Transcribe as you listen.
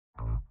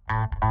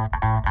Hello,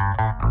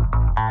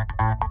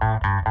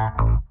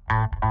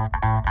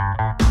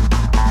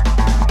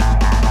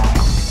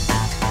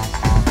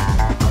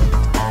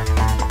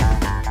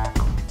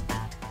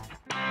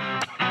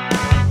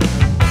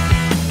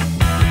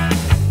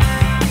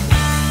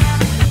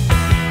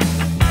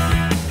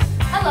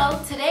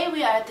 today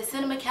we are at the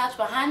cinema couch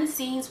behind the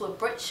scenes with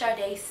Brit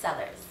Charde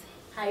Sellers.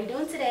 How you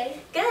doing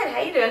today? Good,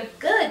 how you doing?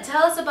 Good.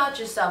 Tell us about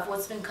yourself,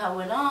 what's been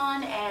going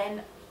on,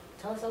 and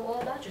tell us all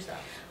about yourself.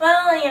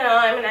 Well, you know,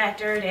 I'm an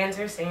actor,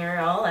 dancer, singer,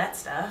 all that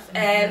stuff.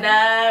 And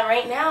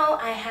right now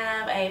I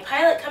have a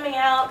pilot coming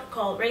out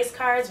called Race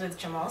Cars with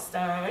Jamal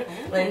Stone,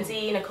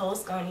 Lindsay, Nicole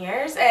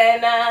Sconiers,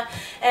 and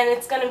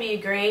it's going to be a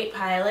great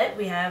pilot.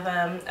 We have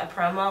a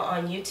promo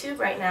on YouTube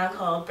right now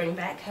called Bring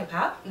Back Hip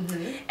Hop,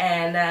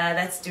 and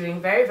that's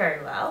doing very,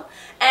 very well.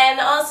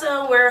 And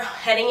also we're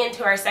heading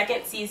into our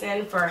second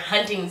season for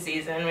hunting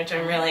season, which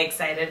I'm really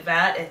excited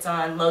about. It's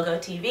on Logo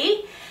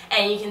TV.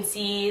 And you can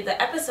see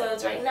the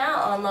episodes right now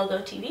on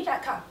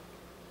logotv.com.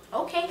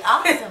 Okay,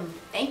 awesome.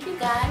 Thank you,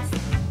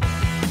 guys.